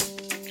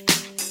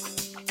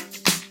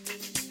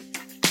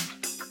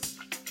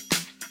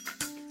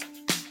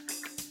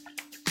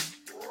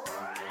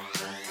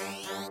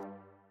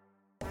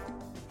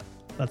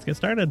Let's get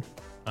started.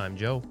 I'm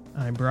Joe.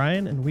 I'm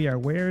Brian, and we are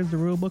Where's the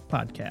Rulebook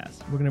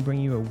Podcast. We're going to bring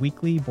you a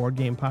weekly board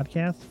game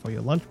podcast for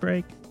your lunch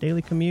break,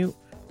 daily commute,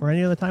 or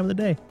any other time of the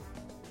day.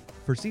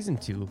 For Season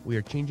 2, we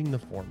are changing the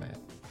format.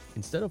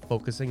 Instead of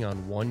focusing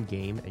on one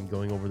game and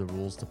going over the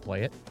rules to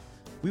play it,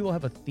 we will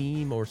have a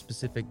theme or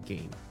specific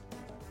game.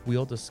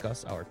 We'll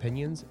discuss our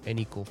opinions,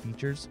 any cool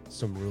features,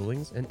 some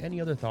rulings, and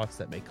any other thoughts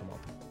that may come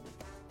up.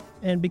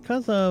 And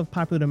because of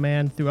popular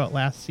demand throughout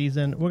last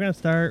season, we're going to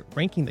start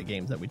ranking the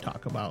games that we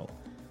talk about.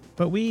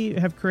 But we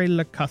have created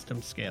a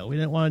custom scale. We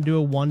didn't want to do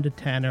a 1 to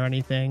 10 or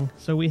anything.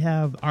 So we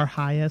have our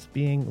highest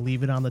being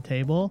leave it on the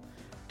table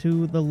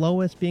to the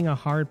lowest being a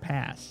hard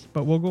pass.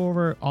 But we'll go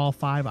over all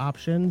 5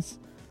 options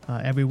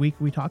every week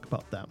we talk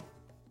about them.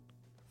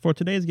 For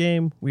today's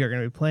game, we are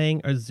going to be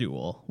playing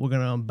Azul. We're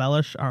going to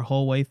embellish our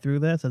whole way through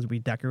this as we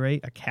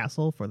decorate a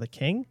castle for the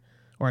king.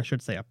 Or I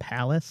should say a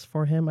palace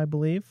for him, I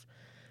believe.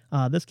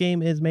 This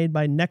game is made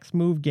by Next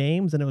Move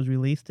Games and it was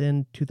released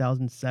in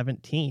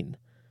 2017.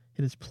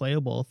 It is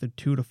playable through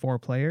 2 to 4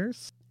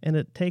 players, and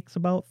it takes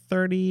about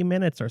 30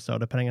 minutes or so,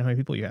 depending on how many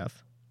people you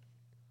have.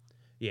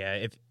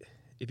 Yeah,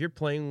 if you're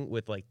playing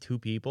with like 2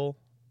 people,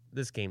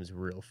 this game's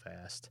real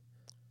fast.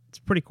 It's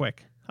pretty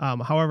quick.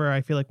 However,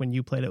 I feel like when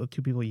you played it with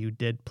 2 people, you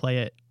did play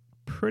it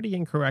pretty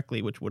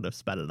incorrectly, which would have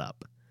sped it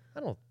up. I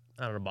don't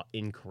know about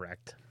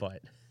incorrect,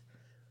 but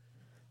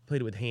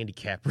played it with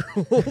handicap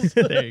rules.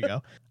 There you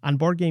go. On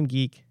Board Game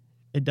Geek,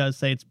 it does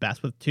say it's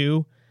best with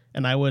 2,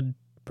 and I would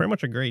pretty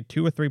much agree.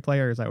 2 or 3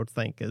 players, I would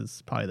think,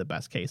 is probably the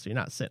best case, so you're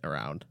not sitting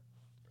around.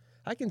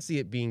 I can see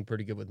it being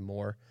pretty good with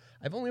more.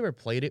 I've only ever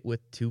played it with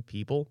 2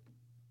 people,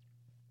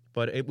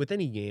 but with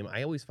any game,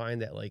 I always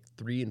find that like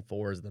 3 and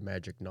 4 is the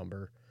magic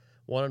number.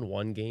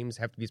 One-on-one games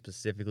have to be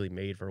specifically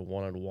made for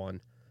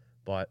one-on-one,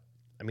 but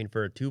I mean,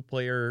 for a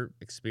 2-player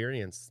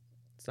experience,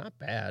 it's not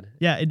bad.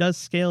 Yeah, it does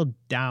scale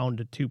down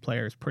to 2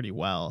 players pretty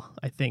well.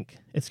 I think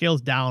it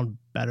scales down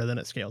better than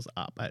it scales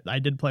up. I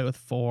did play with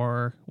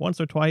 4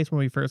 once or twice when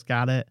we first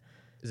got it.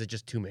 Is it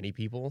just too many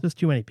people? Just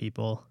too many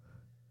people.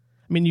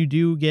 I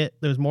mean,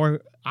 there's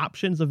more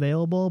options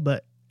available,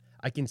 but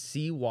I can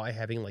see why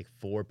having like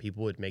 4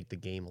 people would make the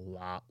game a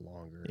lot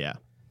longer. Yeah.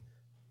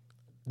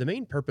 The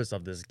main purpose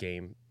of this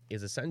game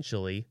is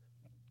essentially,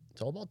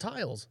 it's all about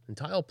tiles and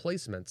tile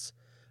placements.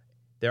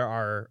 There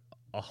are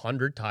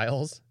 100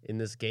 tiles in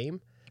this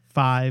game.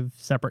 5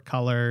 separate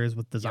colors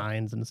with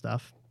designs and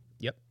stuff.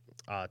 Yep.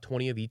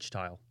 20 of each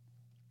tile.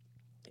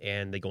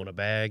 And they go in a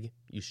bag.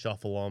 You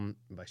shuffle them.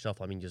 By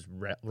shuffle, I mean just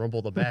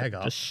rumble the bag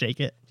up. Just shake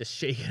it. Just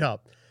shake it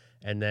up.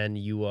 And then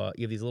you have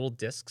these little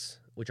discs,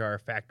 which are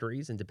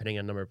factories. And depending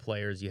on the number of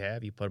players you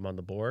have, you put them on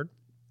the board.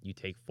 You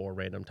take 4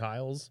 random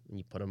tiles, and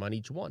you put them on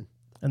each one.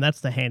 And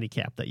that's the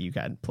handicap that you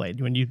got played.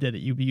 When you did it,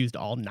 you used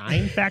all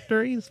 9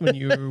 factories when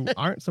you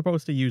aren't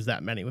supposed to use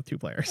that many with 2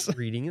 players.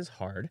 Reading is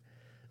hard.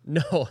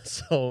 No,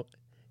 so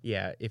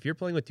yeah, if you're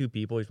playing with 2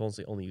 people, you're supposed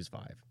to only use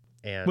 5.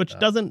 And, which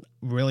doesn't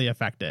really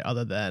affect it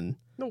other than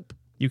nope.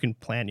 You can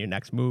plan your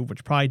next move,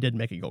 which probably did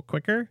make it go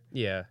quicker.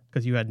 Yeah.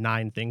 Because you had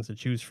 9 things to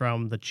choose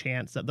from. The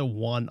chance that the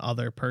one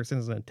other person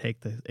is going to take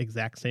the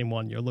exact same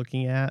one you're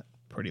looking at,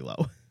 pretty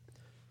low.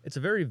 It's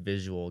a very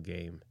visual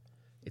game.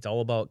 It's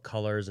all about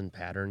colors and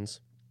patterns.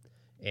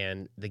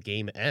 And the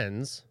game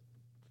ends,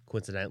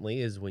 coincidentally,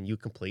 is when you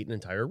complete an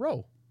entire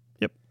row.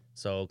 Yep.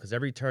 So, because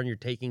every turn you're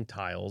taking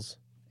tiles,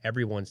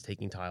 everyone's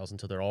taking tiles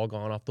until they're all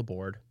gone off the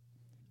board.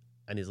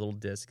 And these little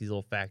discs, these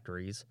little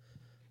factories.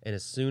 And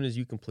as soon as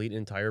you complete an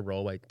entire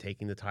row by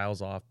taking the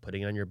tiles off,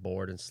 putting it on your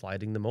board, and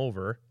sliding them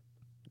over,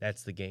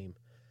 that's the game.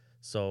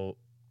 So,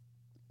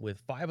 with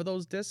 5 of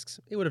those discs,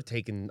 it would have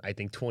taken, I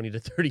think, 20 to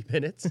 30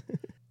 minutes.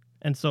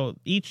 And so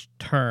each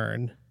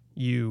turn,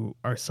 you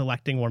are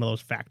selecting one of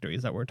those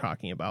factories that we're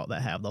talking about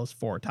that have those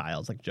 4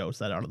 tiles, like Joe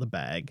said, out of the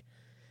bag.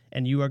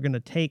 And you are going to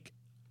take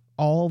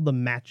all the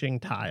matching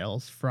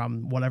tiles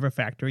from whatever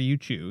factory you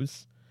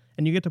choose,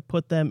 and you get to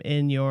put them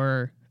in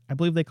your, I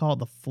believe they call it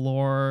the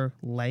floor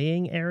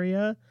laying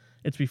area.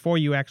 It's before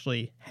you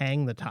actually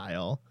hang the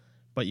tile,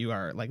 but you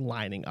are like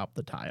lining up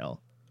the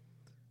tile.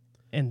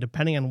 And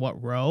depending on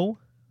what row,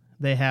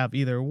 they have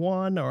either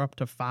 1 or up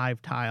to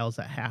 5 tiles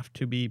that have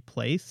to be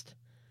placed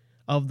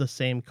of the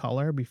same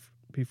color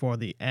before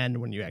the end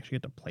when you actually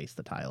get to place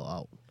the tile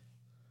out.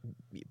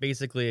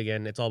 Basically,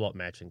 again, it's all about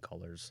matching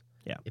colors.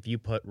 Yeah. If you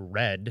put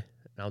red,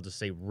 and I'll just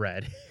say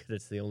red,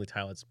 that's the only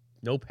tile. It's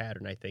no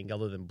pattern, I think,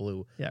 other than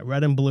blue. Yeah,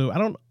 red and blue.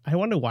 I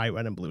wonder why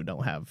red and blue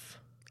don't have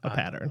a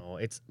pattern. Don't know.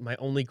 It's my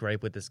only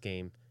gripe with this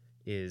game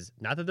is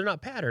not that they're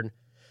not patterned,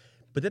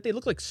 but that they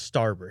look like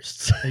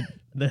starbursts.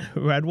 The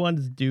red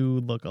ones do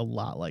look a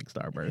lot like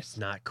starbursts. It's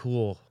not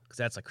cool because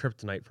that's a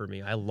kryptonite for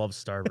me. I love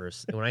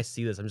starbursts. And when I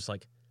see this, I'm just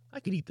like, I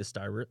could eat the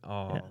starburst.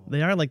 Oh, Yeah,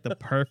 they are like the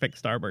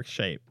perfect starburst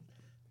shape.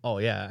 Oh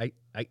yeah.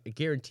 I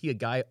guarantee a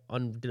guy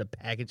did a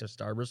package of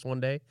starbursts one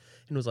day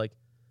and was like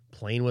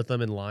playing with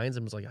them in lines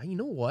and was like, oh, you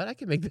know what? I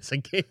can make this a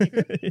game.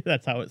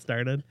 That's how it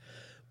started.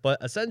 But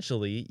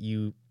essentially,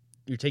 you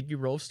take your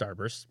row of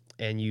starbursts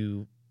and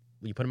you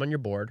put them on your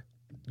board.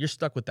 You're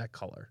stuck with that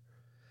color.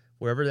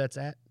 Wherever that's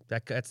at,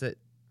 that's it.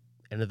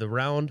 End of the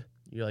round,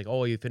 you're like,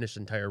 oh, you finished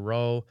the entire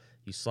row.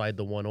 You slide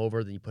the one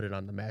over, then you put it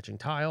on the matching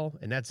tile,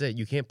 and that's it.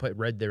 You can't put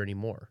red there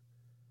anymore.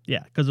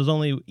 Yeah, because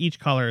each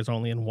color is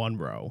only in one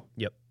row.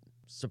 Yep.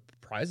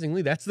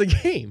 Surprisingly, that's the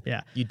game.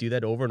 Yeah. You do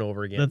that over and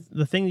over again.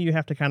 The thing that you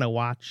have to kind of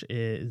watch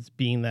is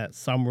being that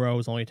some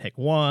rows only take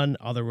 1,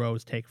 other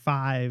rows take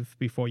 5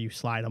 before you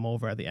slide them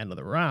over at the end of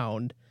the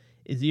round,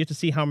 is you have to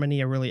see how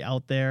many are really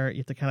out there. You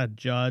have to kind of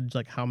judge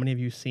like how many have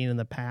you seen in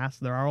the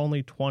past. There are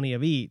only 20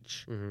 of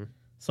each. Mm-hmm.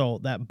 So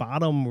that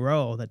bottom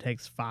row that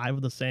takes 5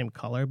 of the same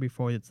color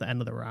before it's the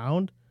end of the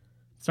round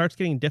starts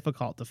getting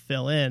difficult to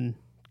fill in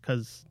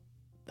because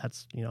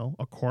that's,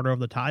 a quarter of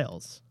the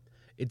tiles.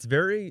 It's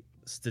very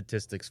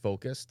statistics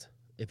focused.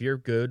 If you're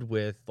good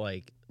with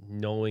like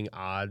knowing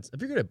odds, if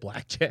you're good at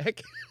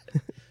blackjack,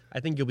 I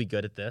think you'll be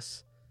good at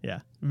this. Yeah.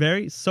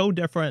 So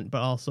different,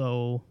 but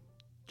also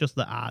just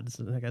the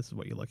odds, I guess, is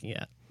what you're looking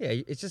at. Yeah,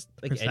 it's just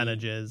like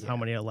percentages, how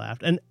many are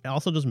left. And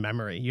also just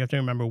memory. You have to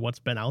remember what's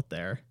been out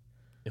there.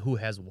 Who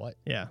has what?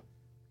 Yeah.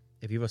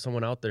 If you have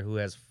someone out there who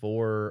has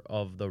 4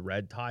 of the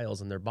red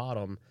tiles in their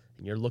bottom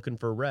and you're looking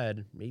for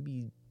red,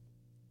 maybe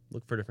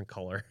look for a different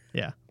color.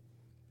 Yeah.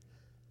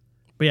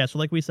 But yeah, so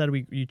like we said,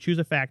 you choose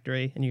a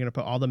factory and you're going to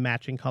put all the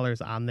matching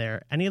colors on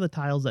there. Any of the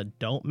tiles that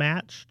don't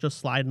match, just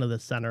slide into the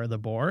center of the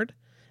board.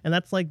 And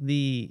that's like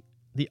the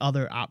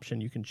other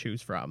option you can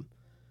choose from.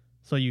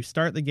 So you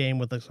start the game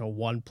with a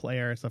 1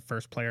 player, it's a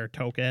first player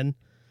token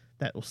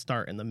that will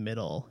start in the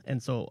middle.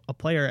 And so a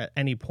player at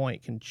any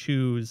point can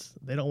choose,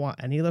 they don't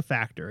want any of the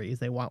factories,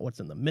 they want what's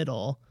in the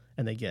middle,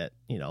 and they get,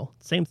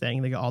 same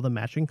thing, they get all the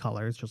matching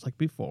colors just like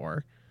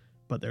before,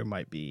 but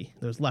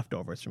there's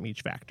leftovers from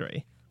each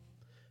factory.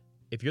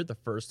 If you're the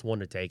first one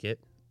to take it,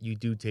 you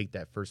do take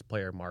that first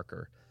player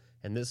marker.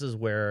 And this is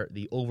where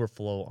the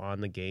overflow on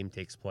the game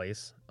takes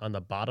place. On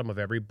the bottom of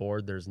every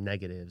board, there's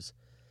negatives.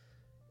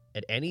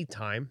 At any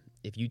time,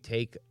 if you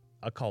take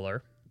a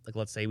color, like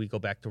let's say we go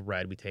back to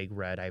red, we take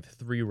red, I have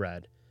 3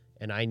 red,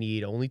 and I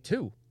need only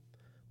 2.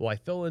 Well, I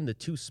fill in the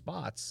 2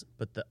 spots,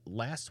 but the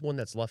last one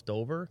that's left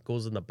over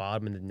goes in the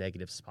bottom in the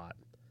negative spot.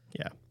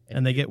 Yeah,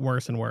 and they get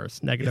worse and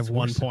worse. Negative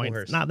 1 point.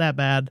 Not that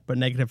bad, but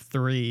negative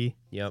 3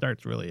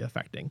 starts really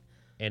affecting.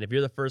 And if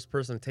you're the first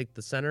person to take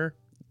the center,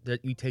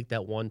 that you take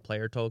that 1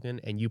 player token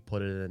and you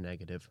put it in a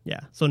negative. Yeah.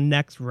 So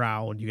next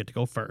round you get to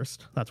go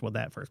first. That's what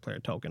that first player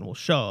token will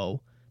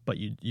show, but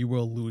you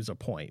will lose a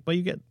point. But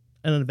you get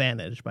an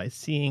advantage by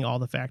seeing all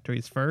the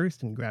factories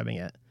first and grabbing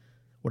it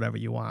whatever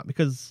you want.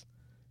 Because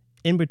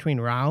in between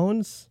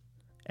rounds,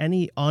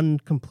 any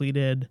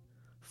uncompleted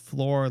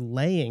floor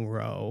laying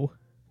row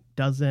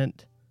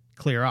doesn't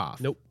clear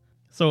off. Nope.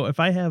 So if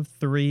I have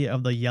 3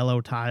 of the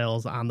yellow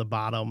tiles on the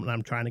bottom and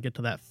I'm trying to get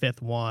to that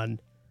 5th one,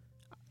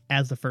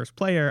 as the first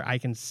player, I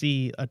can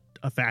see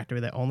a factory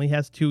that only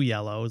has 2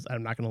 yellows.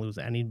 I'm not going to lose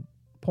any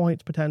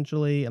points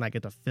potentially, and I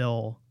get to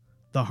fill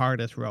the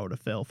hardest row to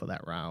fill for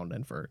that round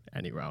and for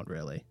any round,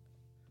 really.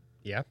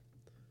 Yeah.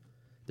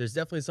 There's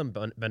definitely some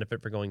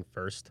benefit for going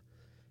first,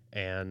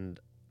 and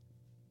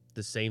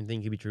the same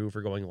thing can be true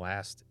for going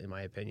last, in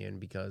my opinion,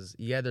 because,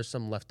 there's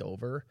some left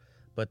over,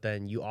 but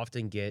then you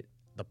often get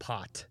the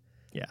pot.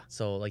 Yeah.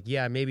 So,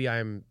 maybe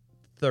I'm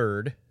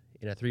 3rd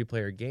in a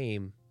 3-player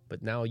game,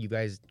 but now you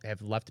guys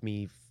have left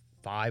me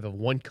 5 of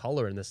 1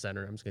 color in the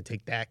center. I'm just going to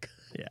take that.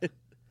 Yeah,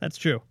 that's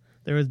true.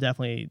 There is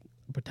definitely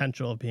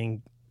potential of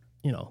being,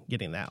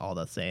 getting that all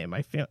the same.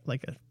 I feel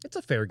like it's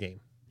a fair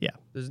game. Yeah.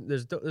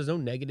 There's no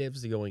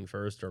negatives to going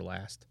first or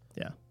last.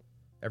 Yeah.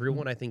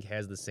 Everyone, I think,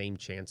 has the same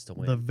chance to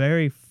win. The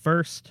very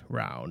first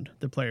round,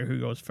 the player who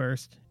goes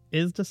first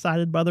is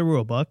decided by the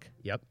rulebook.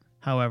 Yep.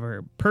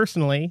 However,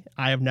 personally,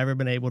 I have never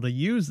been able to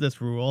use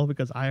this rule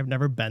because I have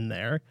never been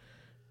there,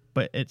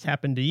 but it's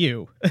happened to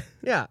you.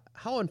 Yeah.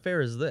 How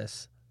unfair is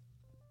this?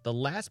 The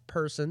last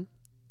person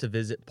to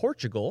visit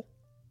Portugal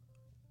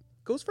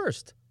goes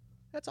first.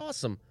 That's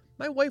awesome.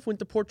 My wife went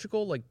to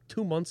Portugal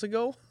 2 months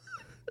ago.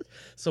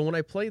 So when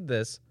I played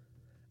this,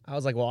 I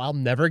was like, well,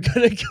 I'm never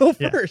going to go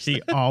first.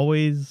 She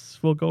always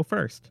will go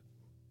first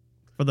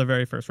for the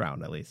very first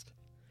round, at least.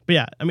 But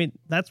yeah, I mean,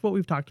 that's what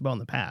we've talked about in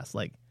the past.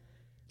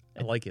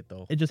 I like it,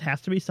 though. It just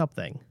has to be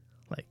something.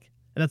 And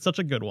that's such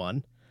a good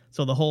one.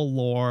 So the whole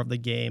lore of the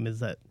game is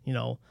that,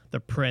 the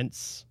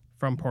prince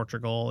from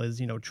Portugal is,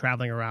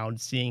 traveling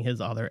around seeing his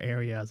other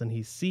areas, and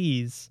he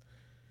sees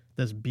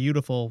this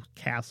beautiful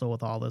castle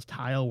with all this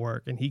tile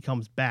work, and he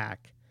comes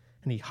back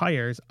and he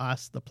hires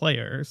us, the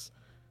players,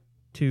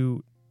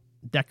 to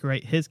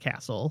decorate his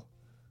castle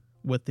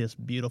with this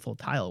beautiful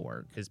tile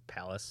work. His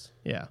palace.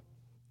 Yeah.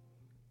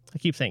 I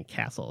keep saying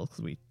castle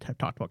because we have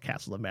talked about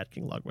Castle of Mad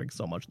King Ludwig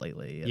so much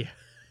lately. Yeah.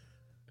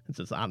 It's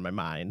just on my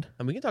mind.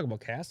 And we can talk about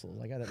castles.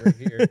 I got it right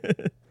here.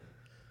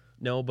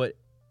 No, but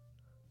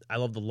I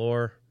love the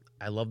lore.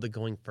 I love the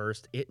going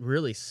first. It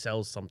really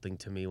sells something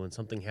to me when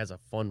something has a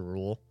fun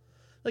rule.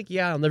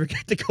 I'll never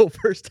get to go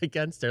first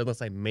against her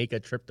unless I make a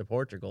trip to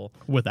Portugal.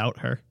 Without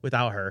her.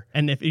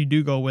 And if you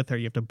do go with her,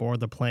 you have to board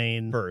the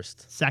plane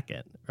first.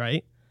 Second,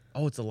 right?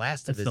 Oh, it's the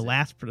last to visit. It's the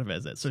last to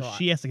visit. So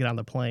she has to get on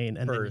the plane,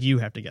 and first. then you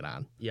have to get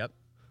on. Yep.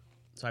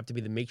 So I have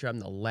to make sure I'm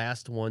the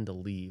last one to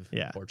leave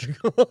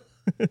Portugal.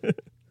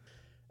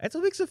 That's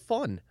what makes it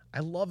fun.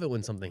 I love it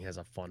when something has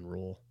a fun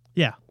rule.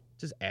 Yeah.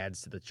 Just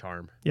adds to the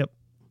charm. Yep.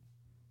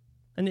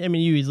 And I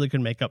mean, you easily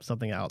could make up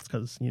something else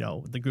because,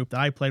 the group that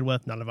I played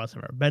with, none of us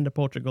have ever been to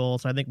Portugal.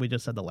 So I think we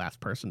just said the last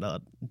person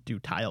to do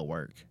tile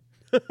work.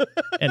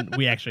 And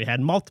we actually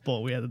had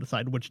multiple. We had to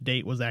decide which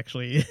date was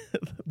actually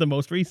the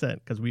most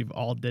recent because we've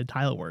all did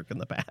tile work in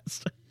the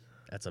past.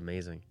 That's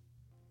amazing.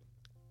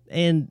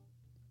 And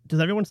does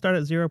everyone start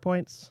at 0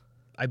 points?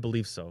 I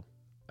believe so.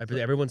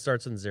 Everyone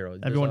starts on 0.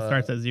 Everyone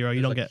starts at 0.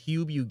 You don't get a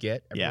cube you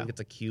get. Everyone gets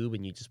a cube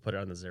and you just put it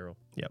on the 0.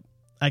 Yep.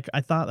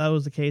 I thought that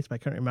was the case, but I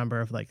couldn't remember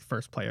if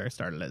first player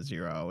started at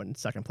 0 and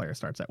second player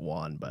starts at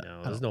 1. But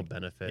no, there's no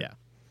benefit. Yeah.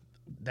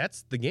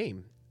 That's the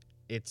game.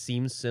 It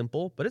seems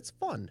simple, but it's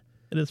fun.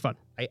 It is fun.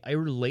 I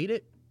relate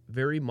it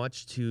very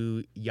much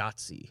to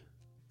Yahtzee.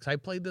 Because I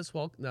played this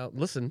now,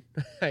 listen,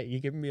 you're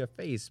giving me a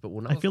face, but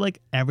when I feel like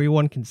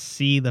everyone can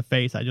see the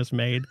face I just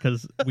made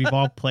because we've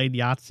all played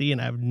Yahtzee and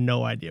I have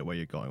no idea where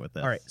you're going with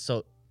this. All right,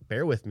 so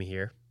bear with me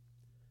here.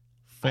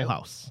 Full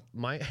house.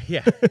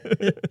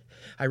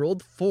 I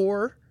rolled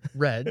 4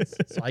 reds,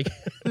 so I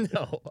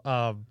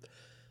no.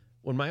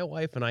 When my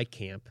wife and I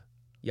camp,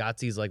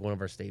 Yahtzee is like one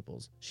of our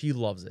staples. She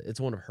loves it.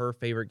 It's one of her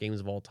favorite games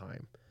of all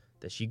time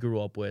that she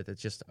grew up with.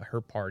 It's just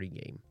her party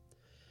game.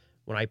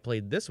 When I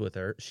played this with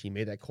her, she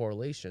made that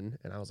correlation,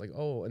 and I was like,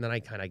 oh, and then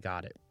I kind of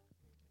got it.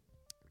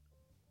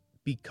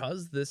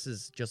 Because this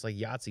is just like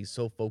Yahtzee,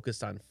 so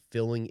focused on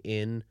filling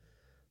in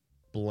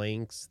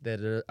blanks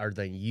that are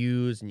then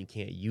used, and you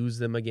can't use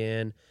them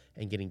again,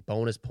 and getting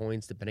bonus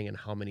points depending on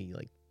how many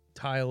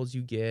tiles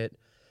you get.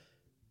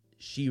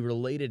 She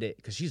related it,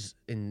 because she's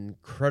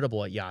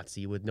incredible at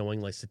Yahtzee with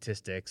knowing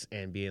statistics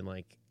and being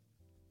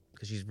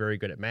because she's very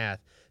good at math,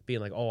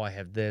 being oh, I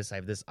have this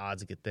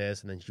odds to get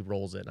this, and then she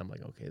rolls it, and I'm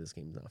like, okay, this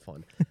game's not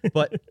fun.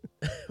 But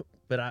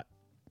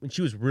when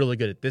she was really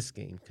good at this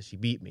game, because she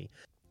beat me,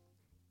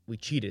 we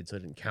cheated, so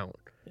it didn't count.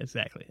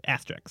 Exactly.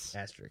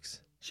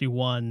 Asterisks. She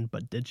won,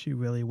 but did she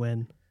really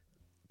win?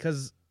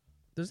 Because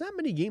there's not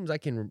many games I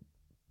can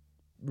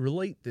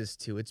relate this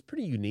to. It's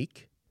pretty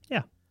unique.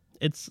 Yeah.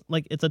 It's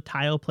it's a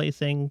tile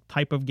placing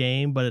type of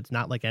game, but it's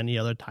not like any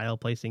other tile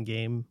placing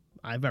game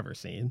I've ever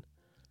seen.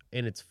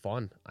 And it's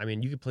fun. I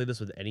mean, you can play this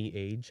with any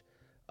age.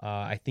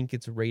 I think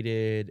it's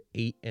rated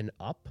 8 and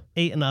up.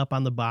 8 and up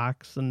on the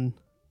box, and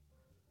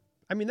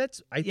I mean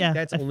I think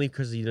that's only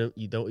because you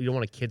don't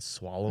want a kid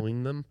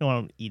swallowing them. You don't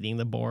want them eating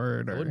the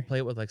board. I wouldn't play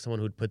it with someone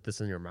who'd put this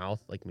in your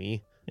mouth like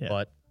me. Yeah.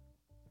 But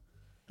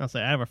I'll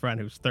say I have a friend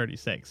who's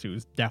 36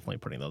 who's definitely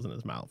putting those in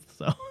his mouth.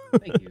 So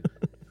thank you.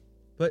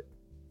 But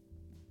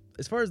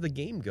as far as the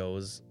game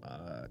goes,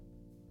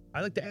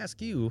 I like to ask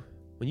you,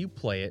 when you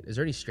play it, is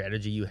there any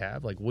strategy you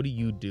have? What do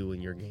you do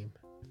in your game?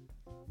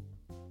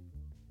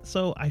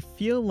 So I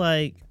feel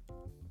like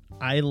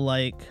I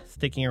like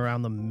sticking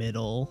around the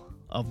middle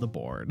of the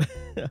board.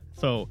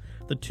 So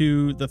the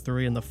 2, the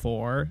 3, and the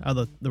 4 are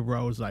the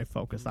rows I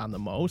focus on the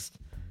most.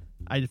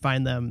 I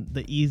find them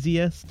the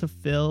easiest to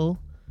fill,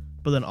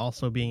 but then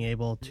also being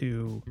able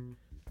to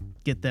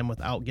get them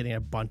without getting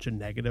a bunch of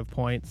negative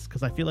points.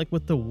 Because I feel like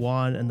with the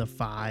 1 and the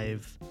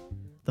 5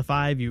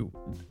 you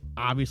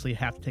obviously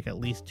have to take at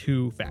least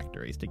 2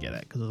 factories to get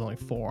it, because there's only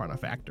 4 on a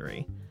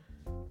factory,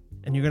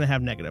 and you're gonna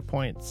have negative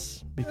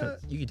points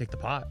because you can take the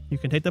pot. You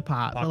can take the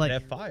pot, but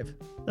have 5.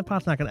 The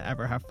pot's not gonna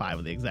ever have 5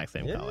 of the exact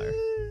same color.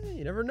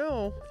 You never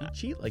know. If you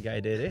cheat like I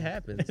did, it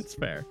happens. It's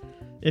fair.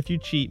 If you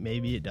cheat,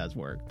 maybe it does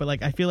work,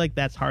 but I feel like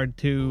that's hard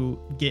to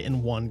get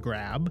in one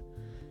grab.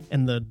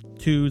 And the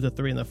 2s, the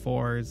 3, and the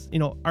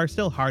 4s, are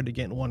still hard to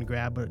get in one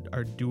grab, but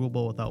are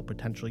doable without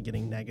potentially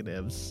getting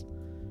negatives.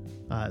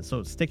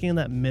 So sticking in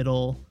that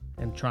middle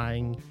and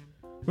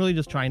really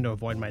just trying to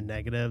avoid my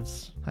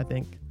negatives, I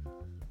think.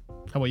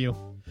 How about you?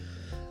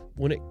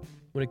 When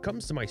it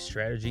comes to my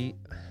strategy,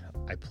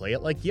 I play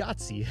it like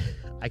Yahtzee.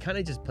 I kind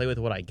of just play with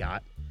what I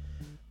got.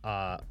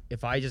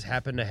 If I just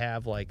happen to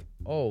have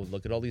oh,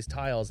 look at all these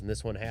tiles, and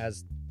this one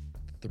has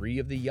 3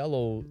 of the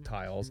yellow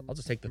tiles, I'll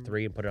just take the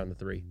 3 and put it on the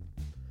 3.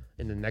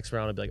 In the next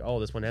round, I'll be oh,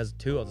 this one has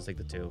 2, I'll just take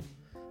the 2.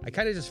 I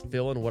kind of just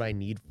fill in what I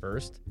need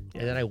first,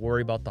 and then I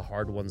worry about the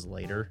hard ones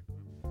later.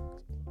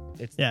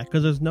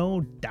 Because there's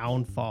no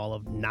downfall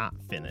of not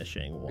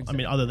finishing. Exactly. I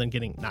mean, other than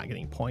not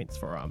getting points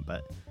for them,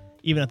 but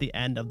even at the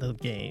end of the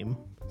game,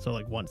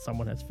 so once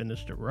someone has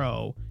finished a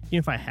row, even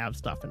if I have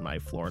stuff in my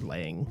floor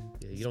laying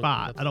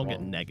spot, I don't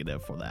get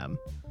negative for them.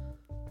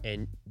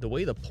 And the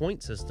way the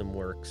point system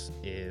works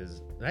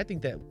is, and I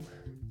think that,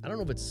 I don't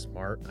know if it's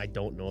smart, I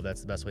don't know if that's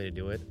the best way to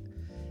do it.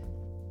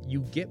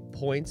 You get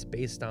points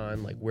based on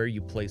where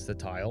you place the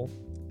tile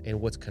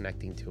and what's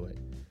connecting to it.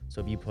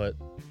 So if you put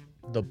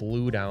the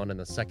blue down in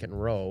the second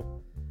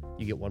row,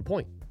 you get 1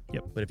 point.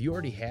 Yep. But if you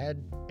already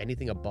had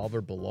anything above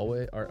or below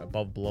it, or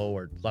above, below,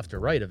 or left or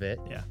right of it,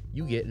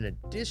 you get an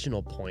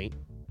additional point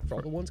for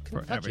all the ones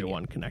for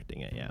everyone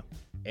connecting it. Yeah.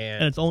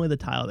 And it's only the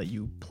tile that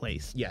you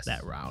place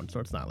that round, so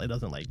it's not. It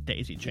doesn't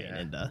daisy chain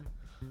into.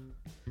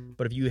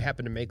 But if you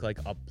happen to make like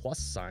a plus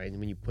sign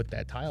when you put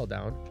that tile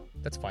down,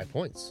 that's 5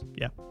 points.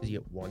 Yeah. Because you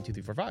get 1, 2,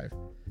 3, 4, 5.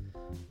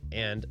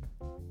 And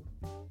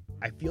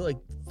I feel like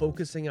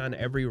focusing on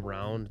every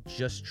round,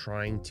 just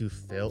trying to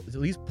fill, at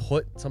least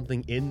put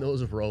something in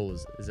those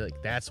rows, is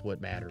like that's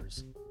what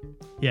matters.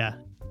 Yeah.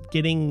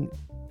 Getting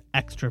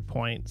extra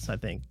points, I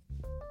think,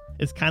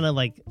 is kind of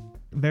like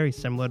very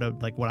similar to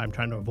like what I'm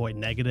trying to avoid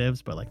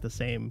negatives, but like the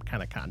same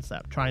kind of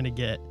concept. Trying to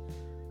get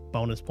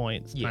bonus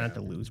points, trying not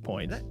to lose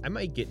points. I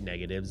might get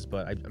negatives,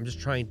 but I'm just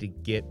trying to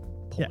get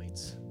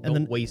points. Yeah. Don't And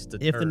then waste a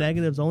if turn. the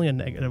negative's only a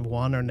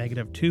 -1 or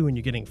 -2 and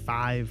you're getting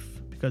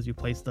 5 because you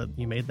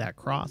made that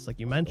cross like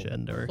you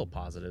mentioned, or Still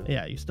positive.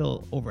 yeah, you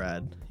still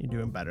overhead. You're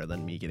doing better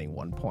than me getting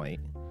 1 point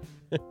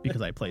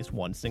because I placed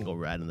one single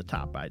red in the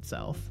top by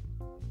itself.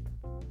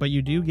 But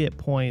you do get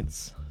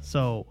points.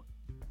 So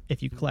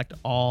if you collect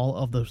all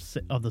of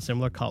the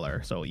similar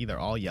color, so either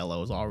all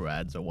yellows, all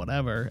reds, or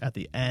whatever, at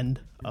the end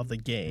of the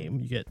game,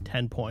 you get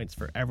 10 points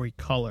for every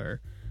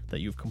color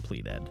that you've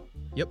completed.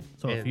 Yep.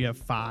 So if you have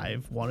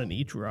 5, 1 in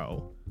each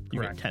row, you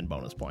Correct. get 10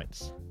 bonus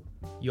points.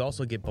 You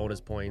also get bonus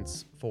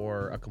points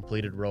for a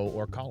completed row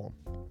or column.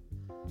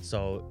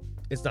 So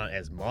it's not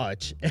as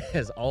much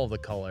as all the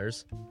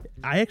colors.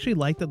 I actually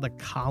like that the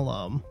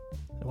column.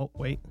 Oh,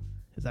 wait.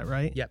 Is that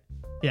right? Yep.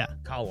 Yeah.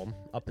 Column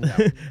up and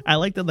down. I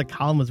like that the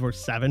column is worth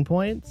 7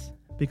 points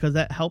because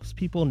that helps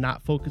people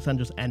not focus on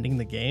just ending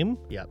the game.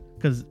 Yep.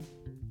 Because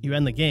you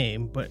end the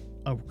game, but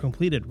a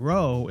completed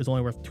row is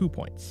only worth 2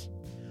 points.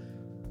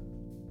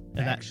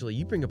 And Actually,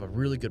 you bring up a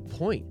really good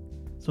point.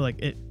 so like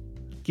it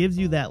gives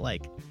you that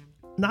like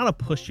not a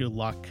push your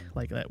luck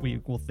like that we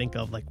will think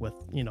of like with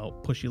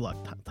push your luck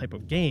type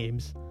of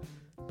games,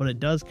 but it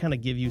does kind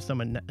of give you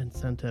some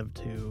incentive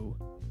to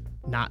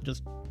not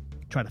just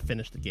try to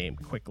finish the game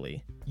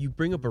quickly. You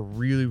bring up a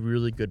really,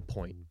 really good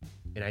point.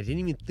 And I didn't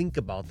even think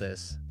about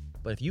this,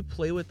 but if you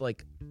play with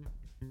like,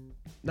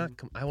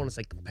 I want to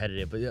say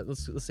competitive, but yeah,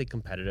 let's say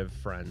competitive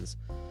friends,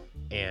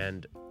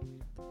 and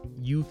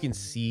you can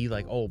see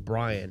like, oh,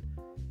 Brian,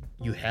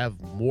 you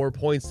have more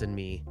points than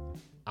me.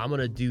 I'm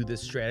going to do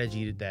this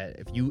strategy that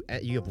if you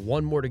have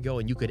one more to go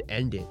and you could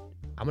end it,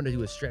 I'm going to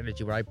do a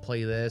strategy where I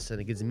play this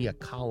and it gives me a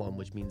column,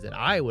 which means that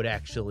I would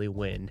actually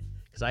win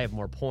because I have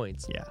more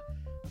points. Yeah.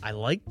 I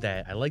like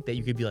that. I like that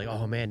you could be like,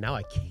 oh man, now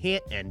I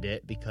can't end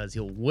it because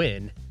he'll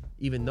win,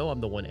 even though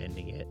I'm the one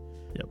ending it.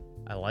 Yep.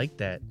 I like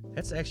that.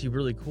 That's actually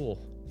really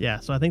cool. Yeah,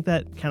 so I think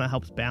that kind of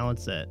helps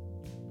balance it.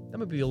 That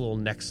might be a little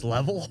next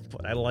level,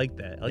 but I like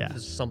that. I like Yeah.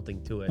 there's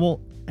something to it.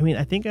 Well, I mean,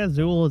 I think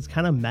Azul is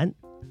kind of meant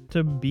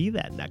to be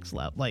that next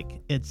level.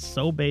 Like, it's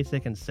so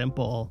basic and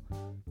simple,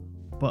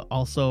 but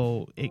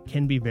also it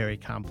can be very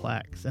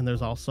complex. And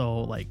there's also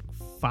like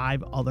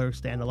 5 other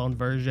standalone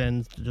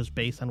versions just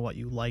based on what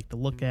you like to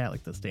look at,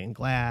 like the stained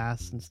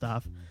glass and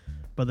stuff.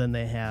 But then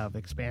they have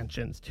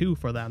expansions too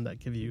for them that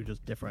give you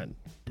just different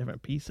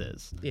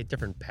pieces, yeah,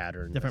 different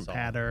patterns. different that's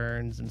all.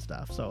 patterns and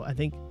stuff. So I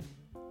think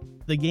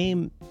the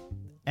game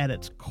at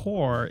its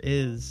core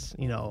is,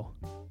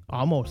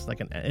 almost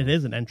like it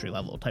is an entry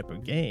level type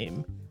of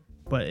game,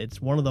 but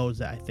it's one of those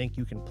that I think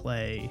you can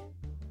play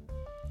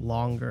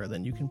longer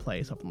than you can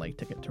play something like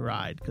Ticket to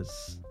Ride,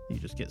 because you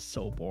just get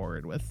so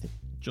bored with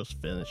just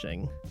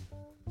finishing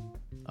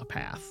a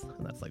path,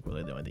 and that's like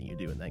really the only thing you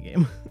do in that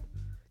game.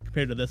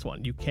 Compared to this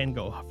one, you can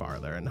go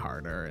farther and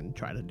harder and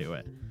try to do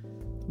it.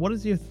 What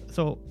is your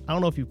so I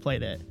don't know if you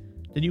played it.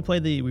 Did you play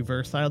the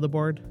reverse side of the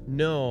board?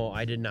 No,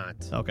 I did not.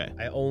 Okay.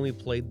 I only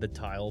played the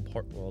tile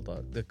part, well,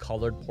 the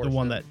colored portion. The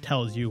one that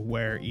tells you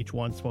where each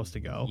one's supposed to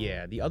go.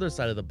 Yeah, the other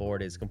side of the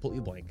board is completely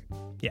blank.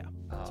 Yeah.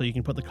 So you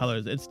can put the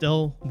colors. It's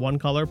still one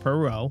color per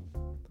row.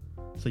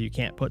 So you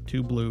can't put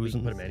 2 blues. You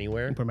can and put them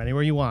anywhere. You can put them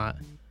anywhere you want.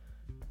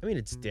 I mean,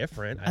 it's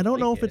different. I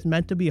don't know like if it's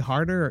meant to be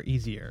harder or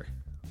easier.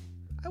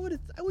 I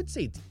would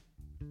say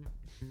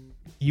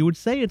You would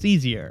say it's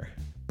easier,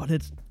 but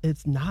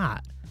it's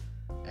not.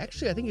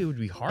 actually, I think it would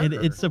be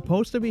harder. It's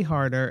supposed to be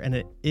harder, and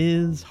it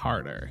is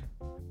harder.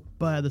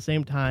 But at the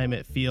same time,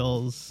 it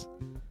feels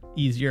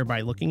easier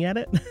by looking at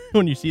it.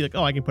 When you see like,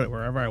 oh, I can put it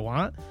wherever I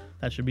want.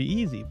 That should be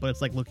easy. But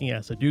it's like looking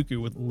at a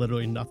Sudoku with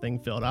literally nothing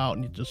filled out,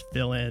 and you just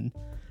fill in.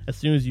 As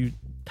soon as you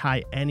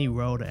tie any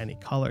row to any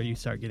color, you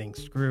start getting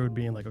screwed,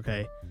 being like,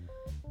 okay,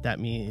 that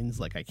means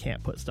like I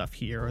can't put stuff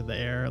here or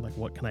there. Like,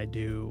 what can I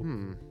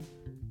do?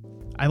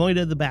 I've only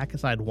did the back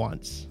side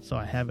once, so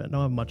I don't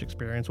have much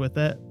experience with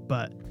it,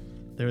 but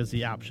there's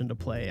the option to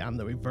play on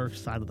the reverse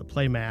side of the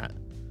playmat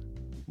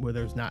where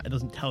it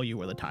doesn't tell you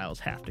where the tiles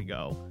have to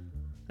go.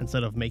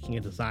 Instead of making a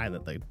design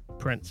that the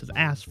prince has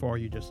asked for,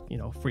 you just,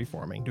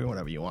 free-forming, doing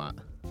whatever you want.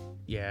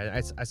 Yeah,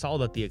 I saw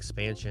that the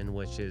expansion,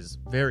 which is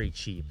very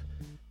cheap,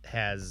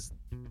 has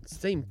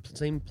same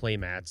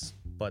playmats,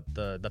 but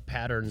the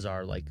patterns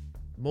are like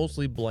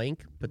mostly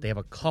blank, but they have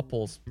a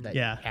couple that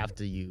you have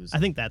to use. I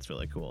think that's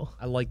really cool.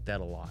 I like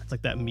that a lot. It's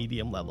like that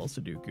medium level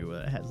Sudoku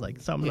that has like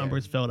some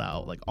numbers filled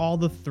out, like all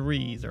the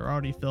 3s are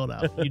already filled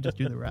out. You just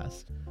do the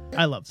rest.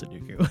 I love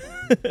Sudoku.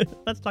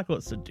 Let's talk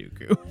about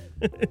Sudoku.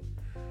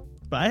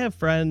 But I have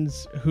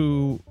friends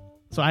who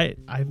So I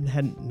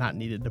had not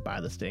needed to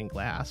buy the stained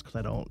glass because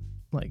I don't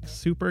like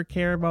super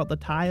care about the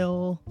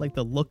tile, like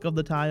the look of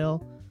the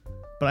tile.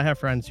 But I have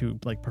friends who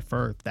like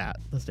prefer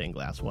the stained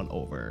glass one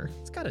over.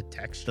 It's got a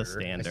texture. The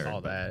standard. I saw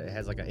that. It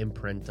has like an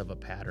imprint of a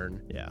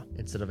pattern. Yeah.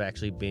 Instead of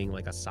actually being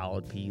like a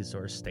solid piece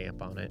or a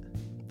stamp on it.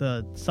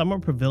 The Summer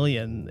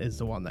Pavilion is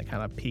the one that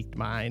kind of piqued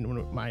my mind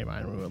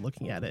when we were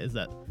looking at it. Is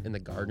that in the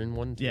garden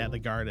one? Too? Yeah, the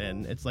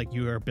garden. It's like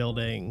you are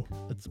building.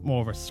 It's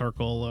more of a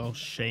circle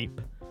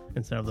shape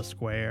instead of the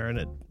square, and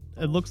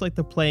it looks like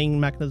the playing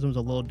mechanism is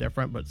a little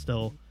different, but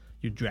still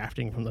you're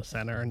drafting from the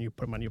center and you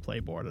put them on your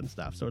playboard and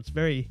stuff. So it's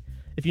very.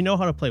 If you know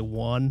how to play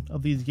one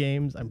of these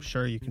games, I'm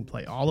sure you can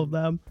play all of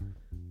them.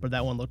 But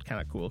that one looked kind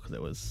of cool because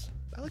it was.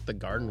 I like the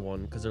garden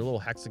one because they're little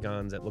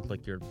hexagons that look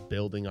like you're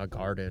building a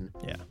garden.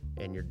 Yeah.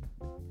 And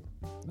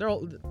they're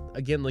all,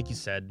 again, like you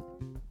said,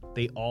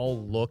 they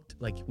all looked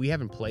like we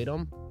haven't played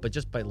them, but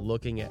just by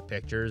looking at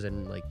pictures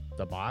and like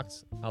the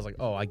box, I was like,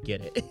 oh, I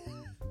get it.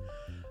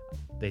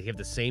 They have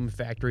the same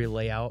factory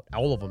layout.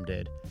 All of them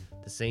did.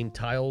 The same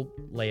tile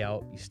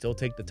layout. You still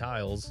take the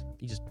tiles.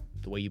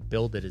 The way you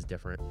build it is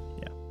different.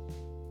 Yeah.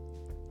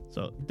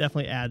 So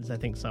definitely adds, I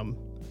think, some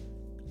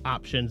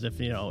options if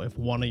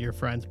one of your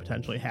friends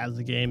potentially has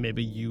the game,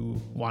 maybe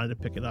you wanted to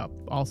pick it up.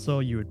 Also,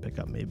 you would pick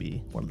up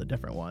maybe one of the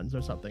different ones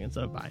or something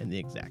instead of buying the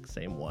exact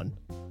same one.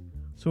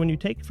 So when you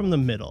take from the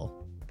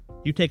middle,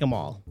 you take them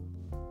all,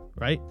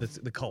 right?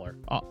 The color.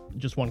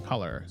 Just one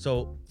color.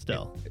 So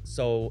still.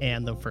 So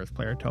and the first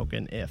player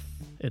token if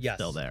it's yes,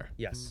 still there.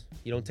 Yes.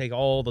 You don't take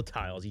all the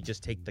tiles. You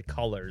just take the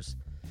colors.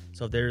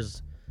 So if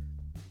there's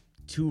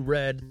 2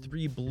 red,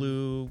 3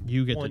 blue,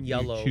 you get 1 to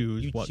yellow.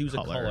 You choose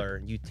a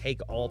color. You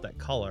take all that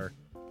color,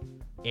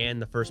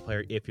 and the first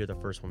player, if you're the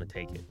first one to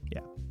take it. Yeah.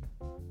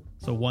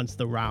 So once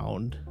the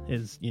round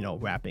is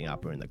wrapping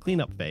up or in the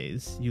cleanup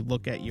phase, you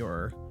look at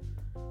your,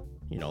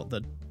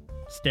 the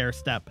stair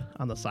step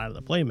on the side of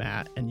the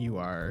playmat, and you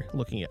are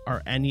looking at,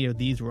 are any of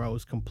these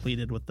rows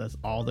completed with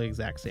all the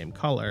exact same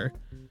color?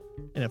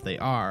 And if they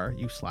are,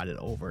 you slide it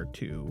over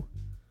to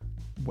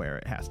where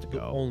it has to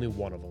go. Only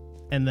one of them.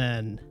 And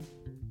then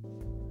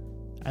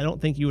I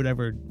don't think you would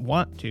ever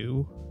want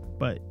to,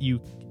 but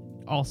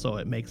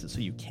it makes it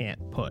so you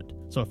can't put.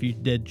 So if you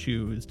did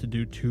choose to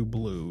do 2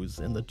 blues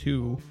in the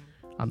 2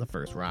 on the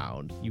first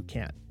round, you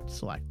can't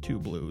select 2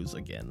 blues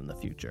again in the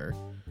future.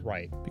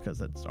 Right. Because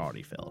it's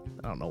already filled.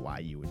 I don't know why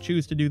you would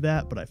choose to do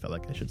that, but I feel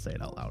like I should say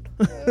it out loud.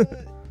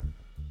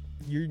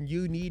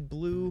 You need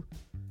blue,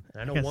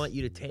 and I don't want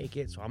you to take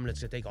it, so I'm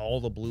just going to take all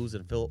the blues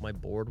and fill up my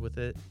board with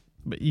it.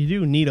 But you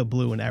do need a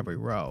blue in every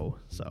row,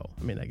 so,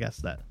 I guess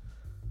that...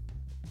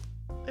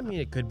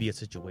 it could be a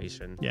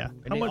situation. Yeah.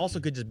 And it also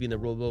could just be in the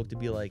rulebook to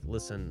be like,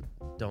 listen,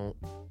 don't...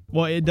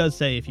 Well, it does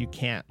say if you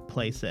can't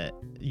place it,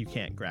 you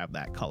can't grab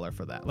that color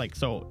for that. Like,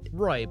 so...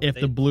 Right. If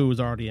the blue is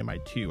already in my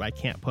 2, I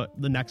can't put...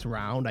 The next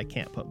round, I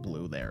can't put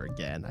blue there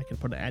again. I can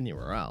put it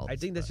anywhere else. I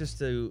think that's just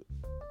to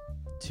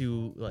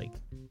like,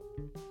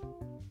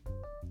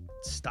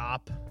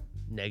 stop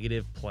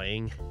negative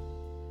playing.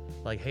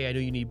 Like, hey, I know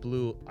you need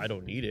blue. I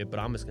don't need it, but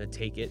I'm just going to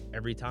take it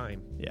every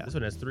time. Yeah. This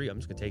one has 3. I'm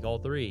just going to take all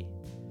 3.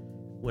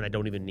 When I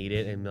don't even need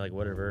it and be like,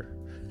 whatever.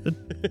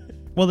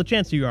 Well, the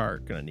chance you are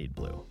going to need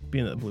blue,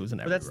 being that blue's in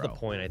every row. But that's the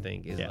point, I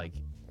think, is like,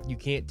 you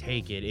can't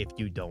take it if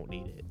you don't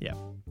need it. Yeah.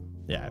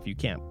 Yeah, if you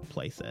can't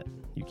place it,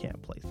 you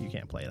can't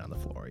play it on the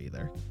floor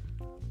either.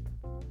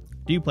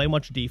 Do you play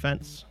much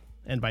defense?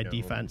 And by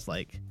defense,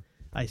 like,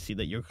 I see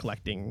that you're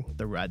collecting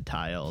the red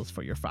tiles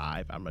for your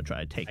 5. I'm going to try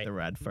to take the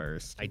red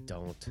first. I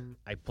don't.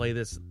 I play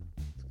this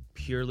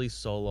purely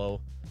solo.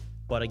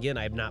 But again,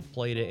 I have not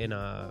played it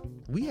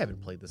we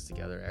haven't played this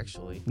together,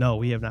 actually. No,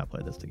 we have not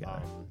played this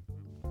together.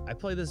 I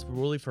play this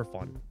really for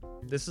fun.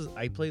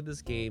 I played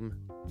this game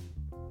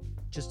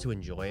just to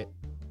enjoy it.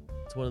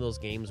 It's one of those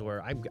games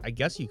where I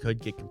guess you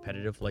could get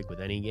competitive like with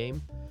any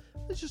game.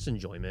 It's just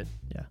enjoyment.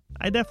 Yeah.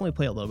 I definitely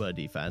play a little bit of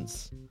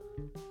defense.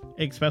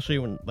 Especially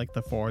when like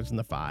the 4s and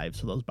the 5s,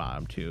 so those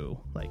bottom 2.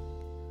 Like,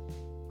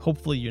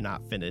 hopefully you're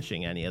not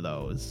finishing any of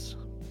those.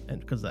 And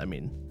because,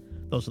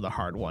 those are the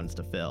hard ones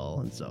to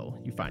fill, and so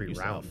you find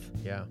yourself.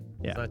 Round. Yeah.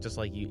 It's not just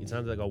like it's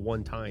not like a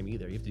one time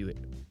either. You have to do it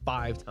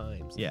 5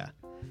 times. Yeah.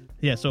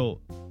 Yeah, so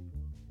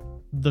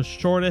the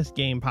shortest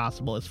game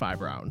possible is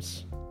 5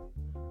 rounds.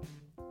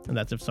 And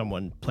that's if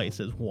someone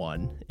places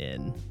 1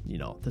 in,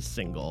 the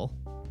single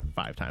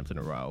 5 times in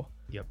a row.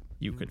 Yep.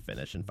 You could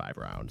finish in 5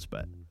 rounds,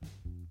 but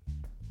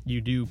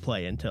you do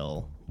play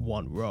until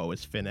 1 row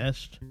is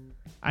finished.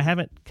 I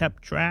haven't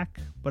kept track,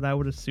 but I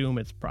would assume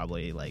it's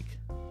probably like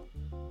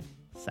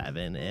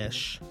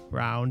 7-ish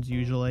rounds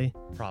usually.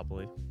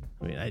 Probably.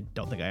 I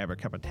don't think I ever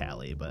kept a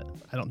tally, but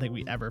I don't think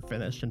we ever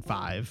finished in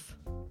 5.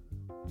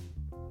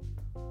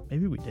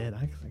 Maybe we did.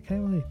 I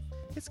can't really...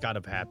 It's got to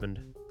have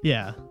happened.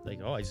 Yeah.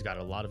 Like, I just got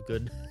a lot of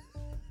good...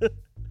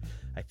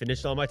 I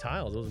finished all my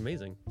tiles. It was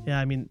amazing.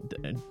 Yeah,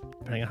 depending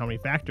on how many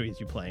factories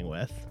you're playing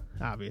with,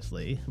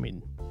 obviously.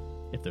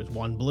 If there's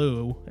 1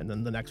 blue, and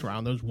then the next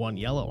round there's 1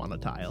 yellow on a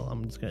tile,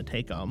 I'm just going to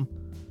take them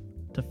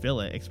to fill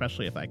it,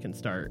 especially if I can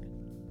start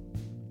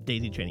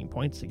daisy chaining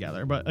points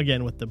together. But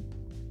again, with the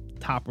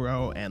top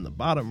row and the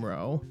bottom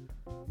row,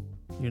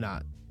 you're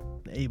not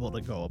able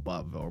to go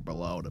above or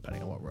below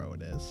depending on what row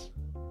it is.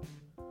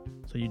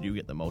 So you do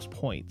get the most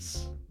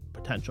points,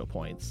 potential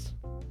points,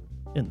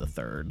 in the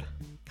third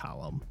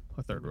column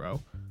or third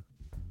row.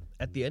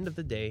 At the end of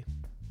the day,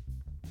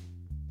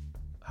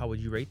 how would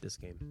you rate this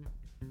game?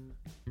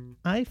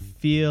 I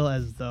feel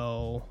as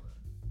though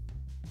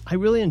I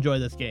really enjoy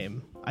this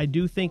game. I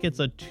do think it's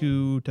a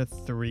 2 to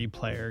 3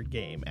 player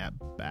game at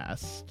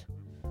best.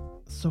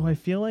 So I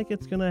feel like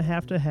it's going to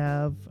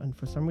have, and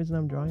for some reason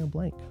I'm drawing a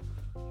blank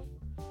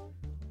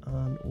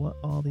on what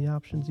all the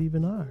options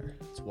even are.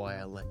 That's why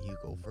I let you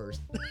go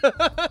first.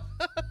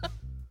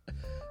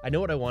 I know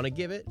what I want to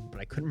give it,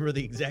 but I couldn't remember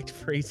the exact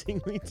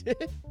phrasing we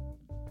did.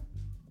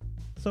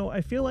 So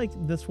I feel like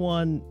this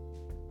one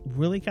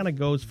really kind of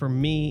goes for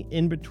me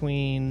in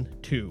between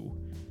two.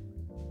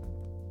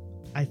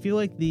 I feel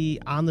like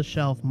the on the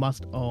shelf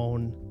must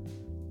own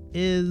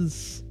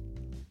is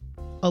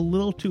a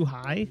little too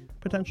high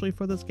potentially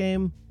for this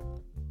game,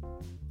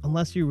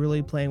 unless you're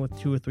really playing with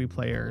 2 or 3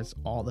 players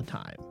all the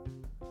time.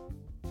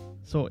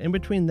 So in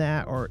between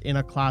that or in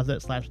a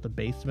closet / the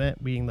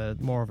basement being the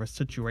more of a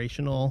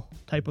situational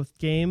type of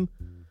game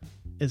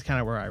is kind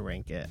of where I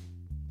rank it.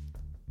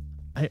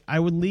 I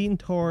would lean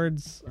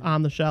towards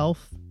on the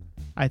shelf.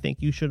 I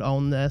think you should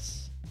own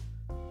this.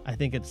 I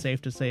think it's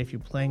safe to say if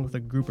you're playing with a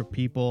group of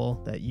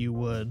people that you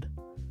would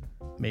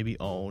maybe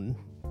own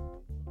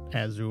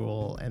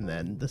Azul and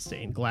then the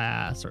stained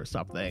glass or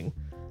something.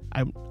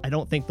 I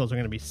don't think those are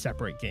going to be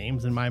separate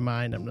games in my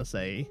mind. I'm going to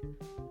say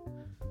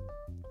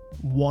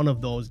one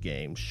of those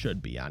games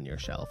should be on your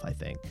shelf, I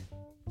think.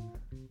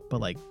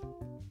 But like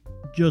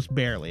just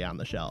barely on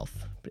the shelf,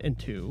 and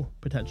 2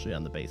 potentially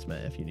on the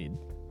basement if you need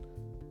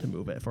to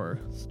move it for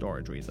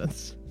storage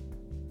reasons.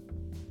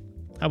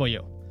 How about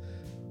you?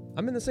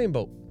 I'm in the same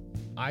boat.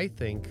 I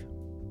think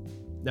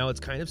now it's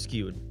kind of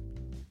skewed,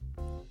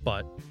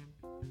 but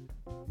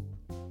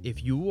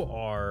if you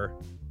are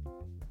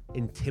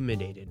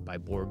intimidated by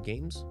board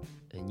games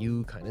and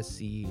you kind of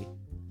see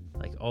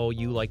like, oh,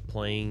 you like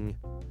playing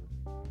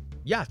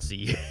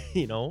Yahtzee,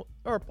 you know,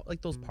 or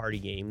like those party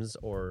games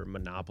or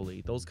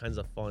Monopoly, those kinds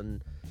of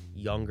fun,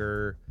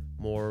 younger,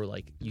 more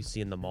like you see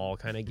in the mall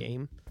kind of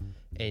game,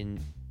 and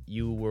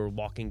you were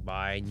walking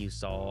by and you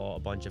saw a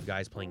bunch of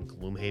guys playing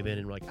Gloomhaven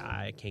and were like,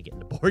 I can't get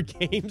into board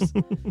games.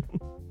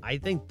 I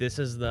think this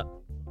is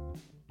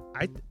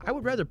I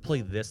would rather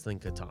play this than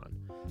Catan.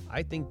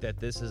 I think that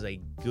this is a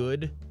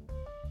good,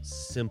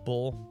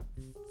 simple,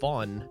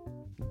 fun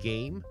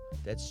game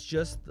that's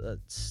just a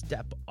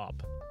step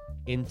up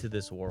into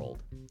this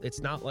world.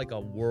 It's not like a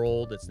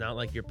world. It's not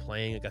like you're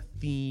playing like a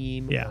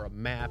theme or a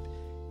map.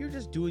 You're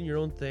just doing your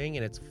own thing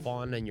and it's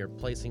fun and you're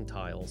placing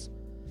tiles.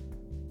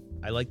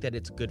 I like that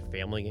it's a good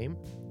family game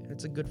and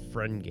it's a good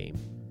friend game,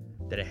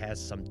 that it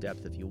has some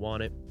depth if you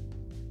want it.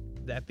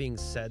 That being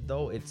said,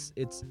 though, it's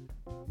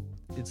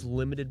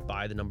limited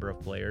by the number of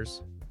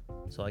players.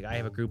 So like I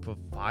have a group of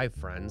 5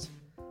 friends.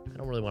 I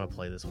don't really want to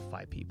play this with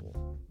 5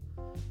 people.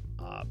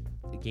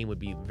 The game would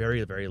be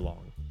very, very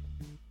long.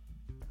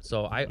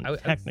 So I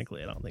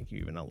technically I don't think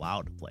you're even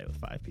allowed to play with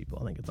 5 people.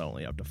 I think it's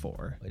only up to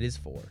 4. It is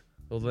 4.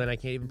 Well, then I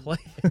can't even play.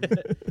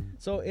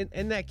 So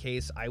in that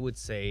case, I would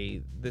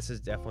say this is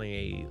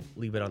definitely a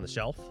leave it on the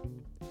shelf.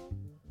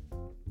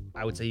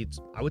 I would say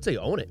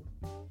own it.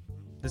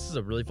 This is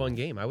a really fun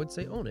game. I would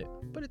say own it,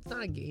 but it's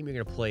not a game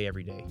you're gonna play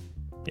every day.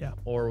 Yeah.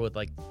 Or with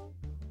like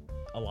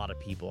a lot of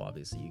people,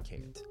 obviously you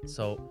can't.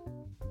 So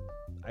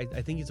I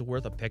think it's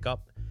worth a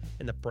pickup,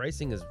 and the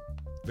pricing is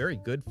very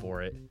good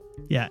for it.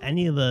 Yeah,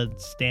 any of the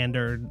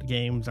standard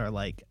games are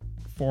like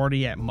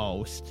 40 at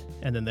most,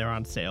 and then they're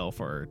on sale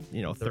for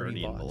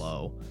 30 and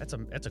below. That's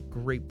a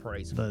great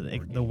price.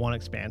 The one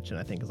expansion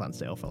I think is on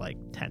sale for like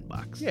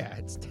 $10. Yeah,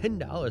 it's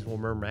 $10 for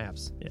more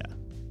maps. Yeah,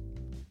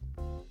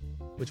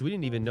 which we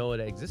didn't even know it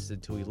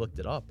existed till we looked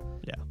it up.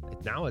 Yeah,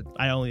 now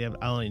I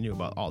only knew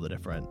about all the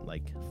different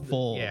like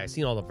full. Yeah, I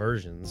seen all the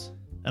versions,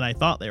 and I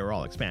thought they were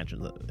all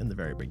expansions in the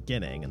very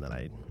beginning, and then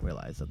I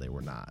realized that they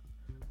were not.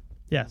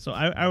 Yeah, so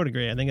I would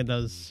agree. I think it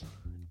does.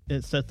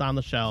 It sits on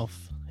the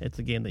shelf. It's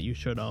a game that you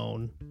should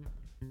own.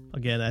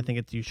 Again, I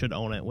think you should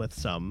own it with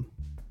some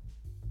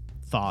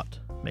thought.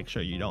 Make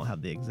sure you don't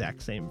have the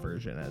exact same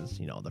version as,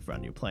 the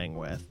friend you're playing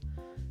with.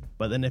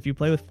 But then if you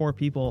play with 4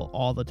 people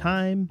all the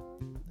time,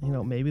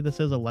 maybe this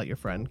is a let your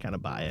friend kind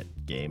of buy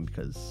it game,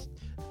 because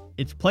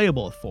it's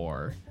playable with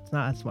 4. It's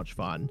not as much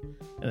fun.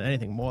 And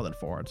anything more than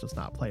 4, it's just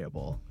not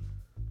playable.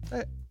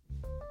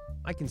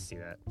 I can see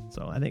that.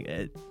 So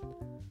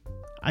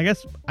I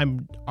guess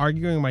I'm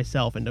arguing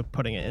myself into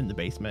putting it in the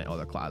basement or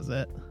the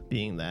closet,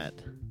 being that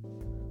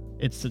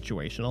it's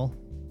situational.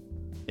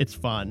 It's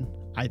fun.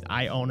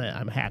 I own it.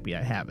 I'm happy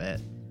I have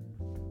it.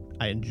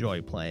 I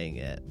enjoy playing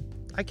it.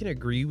 I can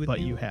agree with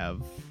you.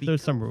 But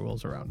there's some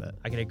rules around it.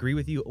 I can agree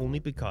with you only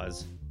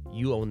because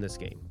you own this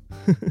game.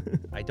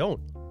 I don't.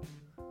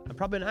 I'm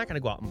probably not going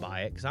to go out and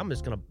buy it because I'm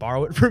just going to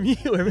borrow it from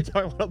you every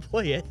time I want to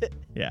play it.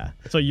 Yeah.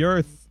 So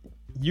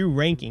you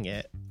ranking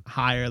it,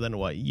 higher than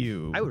what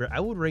you... I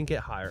would rank it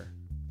higher.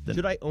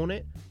 Should I own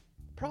it?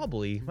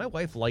 Probably. My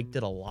wife liked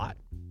it a lot,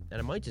 and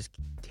I might just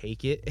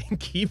take it and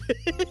keep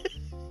it.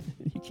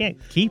 You can't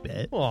keep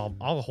it. Well,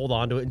 I'll hold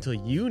on to it until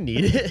you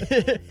need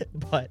it.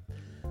 But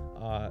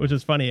which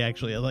is funny,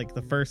 actually. Like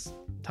the first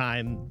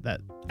time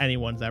that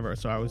anyone's ever...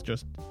 So I was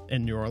just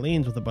in New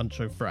Orleans with a bunch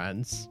of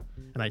friends,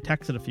 and I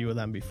texted a few of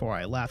them before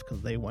I left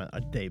because they went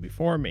a day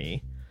before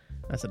me.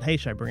 I said, hey,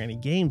 should I bring any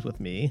games with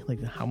me?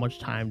 Like, how much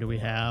time do we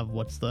have?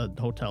 What's the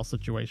hotel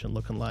situation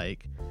looking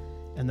like?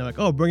 And they're like,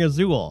 oh, bring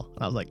Azul.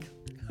 And I was like,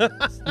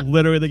 it's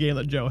literally the game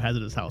that Joe has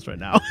at his house right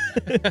now.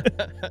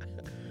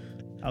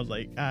 I was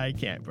like, I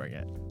can't bring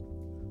it.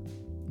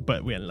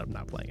 But we ended up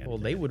not playing it. Well,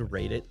 they would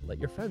rate it. Let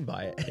your friend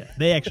buy it. Yeah,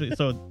 they actually,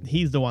 so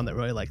he's the one that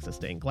really likes the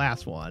stained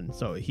glass one.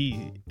 So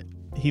he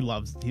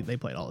loves, they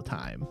play it all the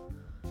time.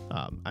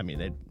 I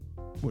mean, it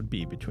would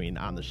be between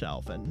on the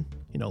shelf and,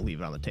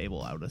 leave it on the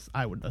table.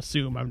 I would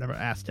assume, I've never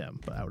asked him,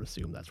 but I would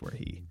assume that's where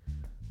he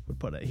would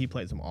put it. He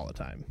plays them all the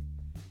time.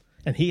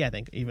 And he, I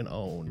think, even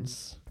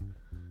owns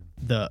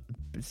the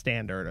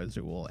standard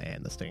Azul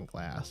and the stained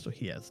glass. So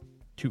he has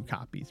 2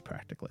 copies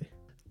practically.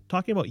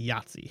 Talking about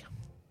Yahtzee.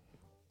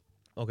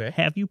 Okay.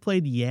 Have you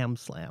played Yam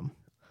Slam?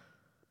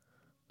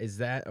 Is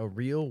that a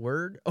real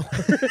word?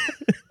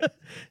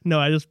 No,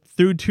 I just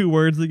threw 2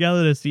 words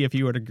together to see if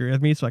you would agree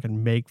with me so I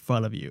can make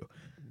fun of you.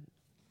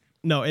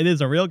 No, it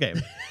is a real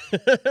game.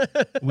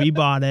 We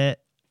bought it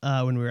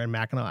when we were in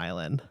Mackinac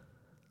Island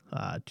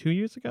 2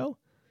 years ago.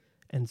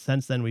 And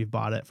since then, we've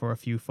bought it for a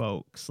few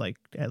folks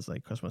as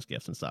Christmas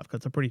gifts and stuff because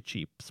it's a pretty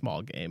cheap,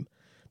 small game.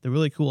 The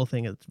really cool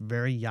thing is it's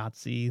very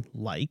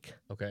Yahtzee-like.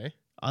 Okay.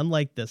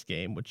 Unlike this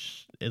game,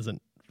 which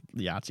isn't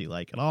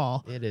Yahtzee-like at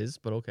all. It is,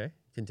 but okay.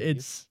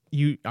 Continue.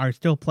 You are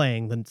still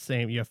playing the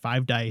same. You have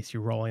 5 dice.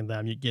 You're rolling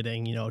them. You're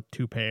getting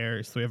 2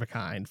 pairs, 3 of a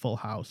kind, full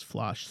house,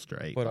 flush,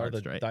 straight. But are the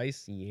straight.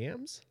 dice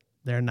yams?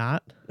 They're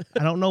not.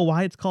 I don't know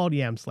why it's called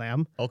Yam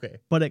Slam. Okay.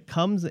 But it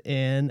comes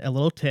in a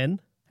little tin,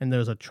 and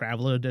there's a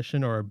traveler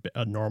edition or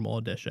a normal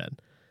edition.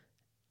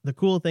 The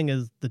cool thing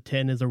is the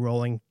tin is a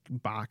rolling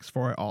box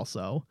for it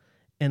also.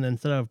 And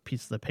instead of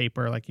pieces of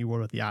paper like you would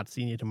with Yahtzee,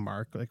 you need to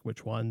mark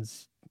which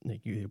ones,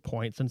 you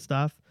points and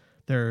stuff.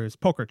 There's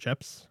poker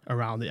chips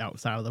around the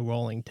outside of the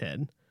rolling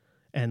tin.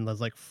 And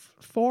there's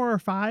 4 or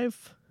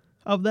 5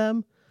 of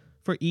them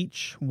for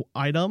each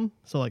item.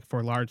 So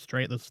for large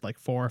straight, there's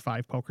 4 or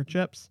 5 poker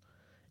chips.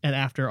 And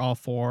after all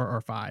 4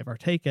 or 5 are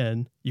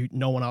taken,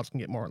 no one else can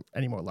get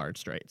any more large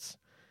straights.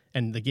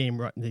 And the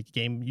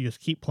game you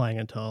just keep playing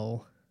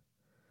until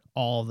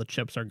all of the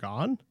chips are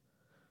gone.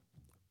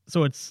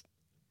 So it's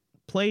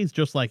plays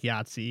just like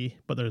Yahtzee,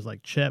 but there's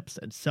chips.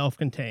 It's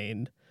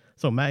self-contained.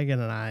 So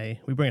Megan and I,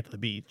 we bring it to the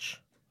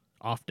beach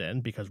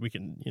often because we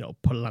can,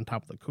 put it on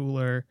top of the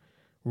cooler,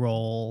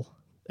 roll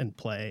and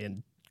play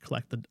and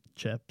collect the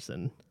chips.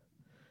 And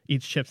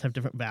each chips have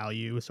different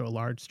value. So a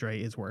large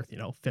straight is worth,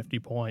 50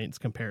 points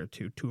compared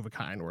to 2 of a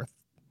kind worth,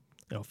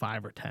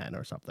 5 or 10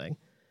 or something.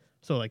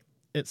 So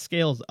it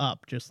scales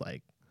up just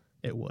like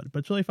it would, but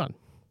it's really fun.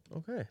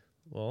 Okay.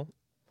 Well,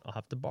 I'll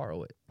have to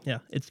borrow it. Yeah.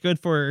 It's good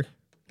for,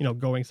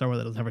 going somewhere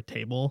that doesn't have a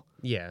table.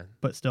 Yeah.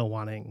 But still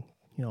wanting,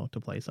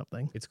 to play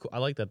something. It's cool. I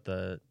like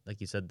that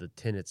like you said, the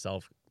tin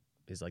itself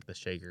is like the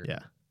shaker. Yeah.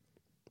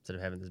 Instead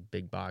of having this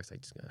big box, I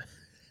just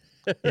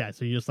got yeah,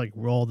 so you just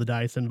roll the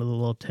dice into the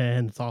little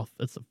tin.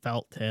 It's a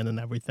felt tin and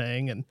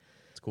everything. And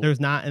it's cool. There's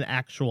not an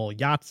actual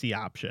Yahtzee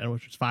option,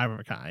 which is 5 of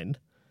a kind.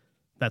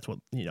 That's what,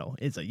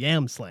 is a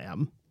Yam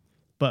Slam.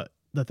 But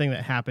the thing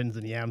that happens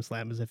in Yam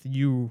Slam is if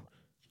you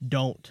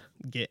don't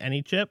get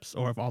any chips,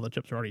 or if all the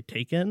chips are already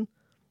taken,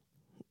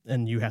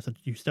 and you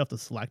still have to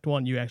select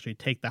one, you actually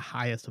take the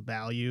highest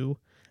value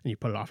and you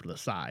put it off to the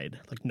side.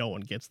 No one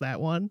gets that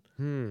one.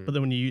 But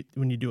then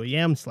when you do a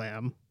Yam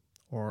Slam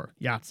or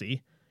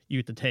Yahtzee, you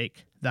get to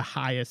take the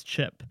highest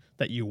chip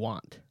that you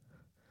want.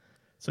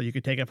 So you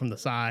could take it from the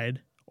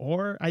side,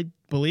 or I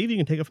believe you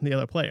can take it from the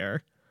other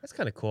player. That's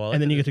kind of cool.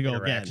 And then you get to go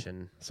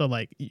again. So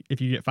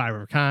if you get 5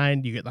 of a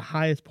kind, you get the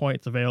highest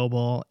points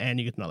available, and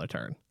you get another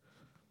turn.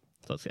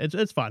 So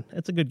it's fun.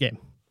 It's a good game.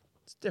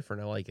 It's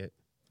different. I like it.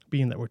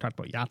 Being that we're talking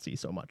about Yahtzee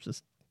so much,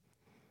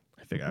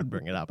 I figured I'd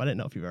bring it up. I didn't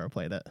know if you've ever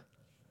played it.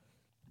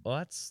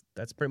 Well,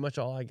 that's pretty much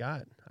all I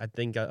got. I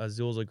think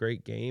Azul's a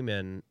great game,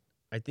 and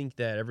I think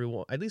that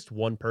at least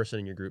one person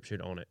in your group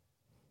should own it.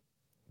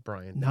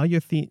 Brian. Now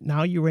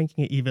you're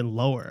ranking it even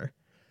lower.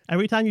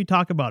 Every time you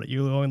talk about it,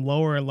 you're going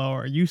lower and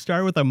lower. You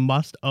start with a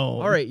must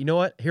own. All right, you know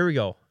what? Here we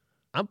go.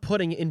 I'm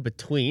putting it in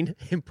between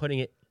and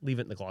leave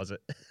it in the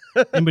closet.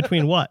 In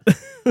between what?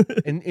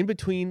 in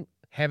between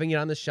having it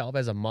on the shelf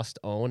as a must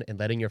own and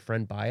letting your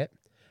friend buy it,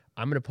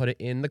 I'm going to put it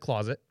in the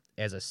closet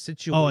as a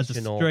situational. Oh, it's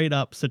a straight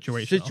up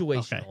situational.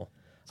 Situational. Okay.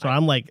 So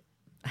I'm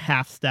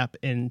half step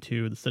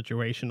into the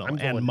situational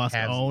and must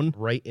own.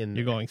 Right in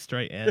there. You're going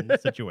straight in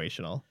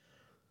situational.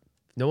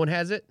 If no one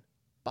has it,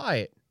 buy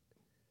it.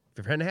 If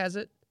your friend has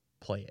it,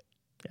 play it.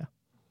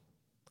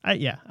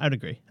 Yeah. I'd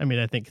agree. I mean,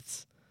 I think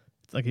it's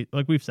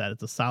like we've said,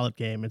 it's a solid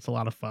game. It's a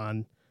lot of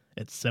fun.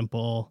 It's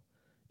simple.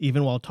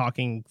 Even while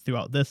talking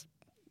throughout this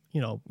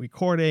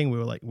recording,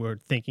 we were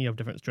thinking of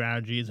different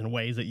strategies and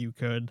ways that you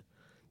could,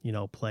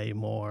 play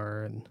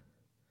more and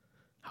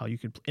how you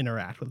could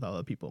interact with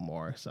other people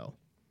more. So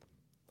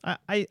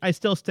I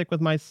still stick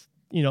with my,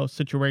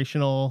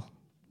 situational,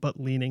 but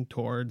leaning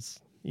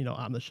towards,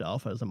 on the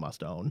shelf as a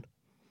must own.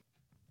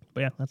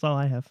 But yeah, that's all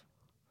I have.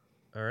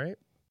 All right.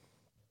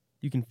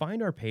 You can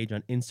find our page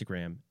on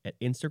Instagram at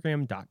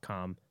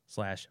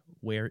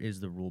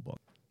instagram.com/whereistherulebook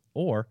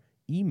or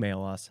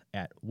email us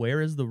at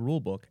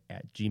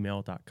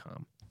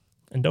whereistherulebook@gmail.com.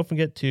 And don't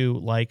forget to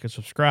like or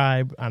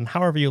subscribe on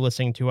however you're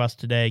listening to us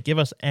today. Give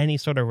us any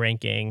sort of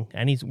ranking,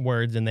 any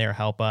words in there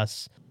help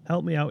us.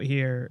 Help me out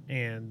here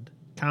and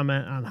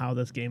comment on how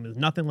this game is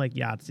nothing like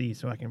Yahtzee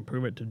so I can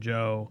prove it to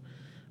Joe.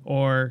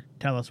 Or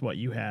tell us what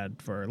you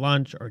had for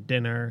lunch or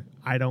dinner.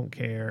 I don't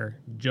care.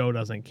 Joe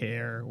doesn't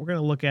care. We're going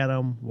to look at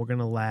them. We're going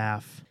to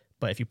laugh.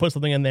 But if you put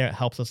something in there, it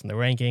helps us in the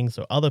rankings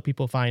so other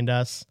people find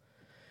us.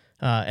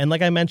 And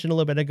like I mentioned a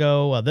little bit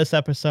ago, this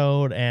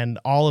episode and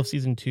all of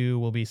Season 2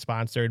 will be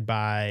sponsored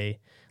by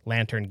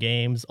Lantern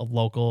Games, a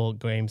local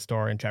game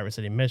store in Traverse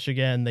City,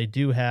 Michigan. They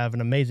do have an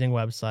amazing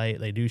website.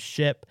 They do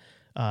ship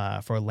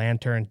for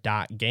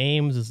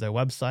lantern.games is their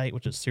website,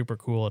 which is super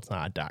cool. It's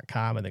not a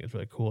 .com. I think it's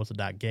really cool. It's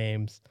a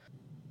 .games.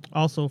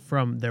 Also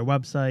from their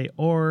website,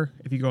 or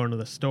if you go into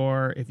the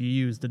store, if you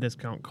use the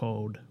discount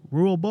code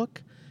rulebook,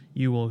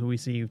 you will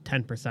receive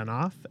 10%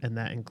 off, and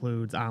that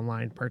includes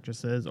online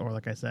purchases or,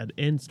 like I said,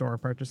 in-store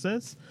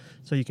purchases.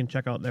 So you can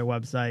check out their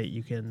website.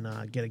 You can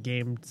get a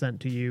game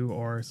sent to you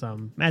or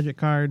some magic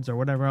cards or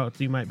whatever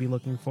else you might be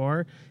looking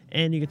for,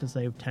 and you get to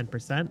save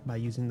 10% by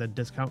using the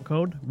discount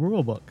code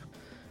rulebook.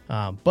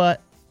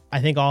 But I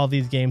think all of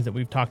these games that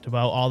we've talked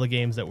about, all the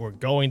games that we're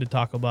going to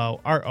talk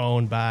about, are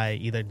owned by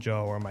either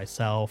Joe or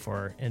myself,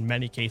 or in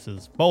many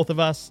cases, both of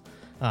us.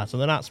 So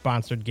they're not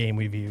sponsored game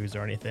reviews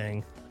or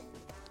anything.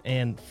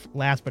 And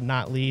last but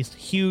not least,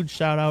 huge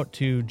shout out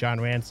to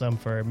John Ransom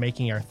for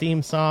making our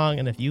theme song.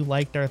 And if you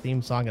liked our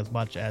theme song as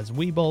much as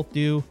we both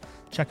do,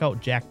 check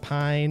out Jack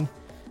Pine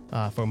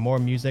for more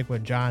music where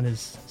John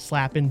is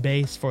slapping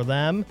bass for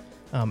them.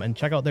 And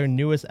check out their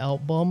newest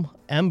album,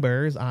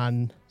 Embers,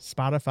 on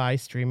Spotify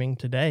streaming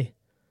today.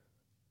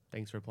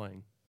 Thanks for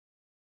playing.